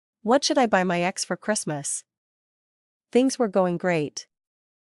What should I buy my ex for Christmas? Things were going great.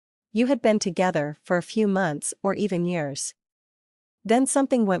 You had been together for a few months or even years. Then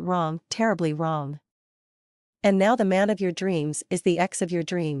something went wrong, terribly wrong. And now the man of your dreams is the ex of your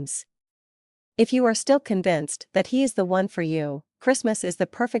dreams. If you are still convinced that he is the one for you, Christmas is the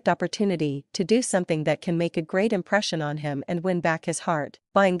perfect opportunity to do something that can make a great impression on him and win back his heart.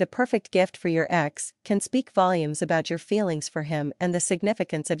 Buying the perfect gift for your ex can speak volumes about your feelings for him and the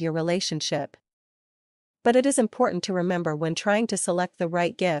significance of your relationship. But it is important to remember when trying to select the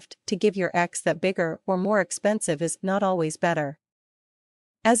right gift to give your ex that bigger or more expensive is not always better.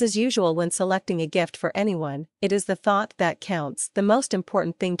 As is usual when selecting a gift for anyone, it is the thought that counts. The most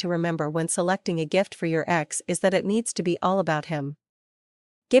important thing to remember when selecting a gift for your ex is that it needs to be all about him.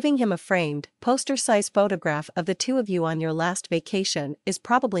 Giving him a framed, poster-size photograph of the two of you on your last vacation is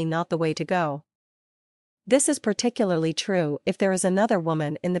probably not the way to go. This is particularly true if there is another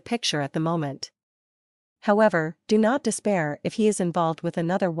woman in the picture at the moment. However, do not despair if he is involved with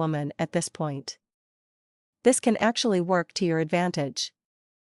another woman at this point. This can actually work to your advantage.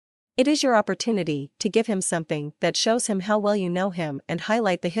 It is your opportunity to give him something that shows him how well you know him and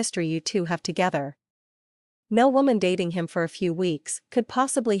highlight the history you two have together. No woman dating him for a few weeks could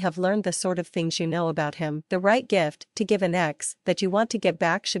possibly have learned the sort of things you know about him. The right gift to give an ex that you want to get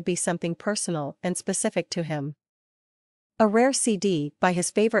back should be something personal and specific to him. A rare CD by his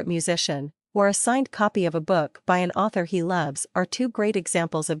favorite musician, or a signed copy of a book by an author he loves are two great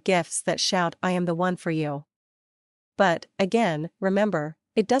examples of gifts that shout, "I am the one for you." But, again, remember,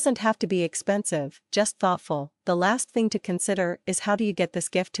 it doesn't have to be expensive, just thoughtful. The last thing to consider is how do you get this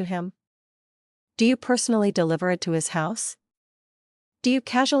gift to him? Do you personally deliver it to his house? Do you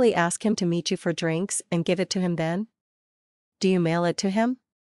casually ask him to meet you for drinks and give it to him then? Do you mail it to him?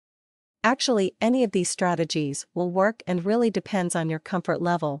 Actually, any of these strategies will work and really depends on your comfort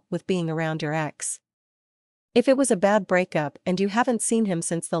level with being around your ex. If it was a bad breakup and you haven't seen him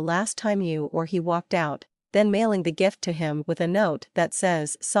since the last time you or he walked out, then mailing the gift to him with a note that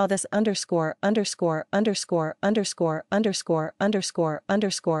says saw this __________________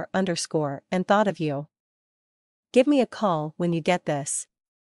 and thought of you. Give me a call when you get this.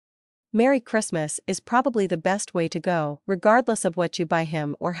 Merry Christmas is probably the best way to go. Regardless of what you buy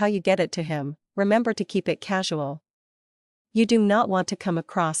him or how you get it to him, remember to keep it casual. You do not want to come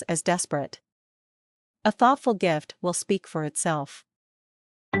across as desperate. A thoughtful gift will speak for itself.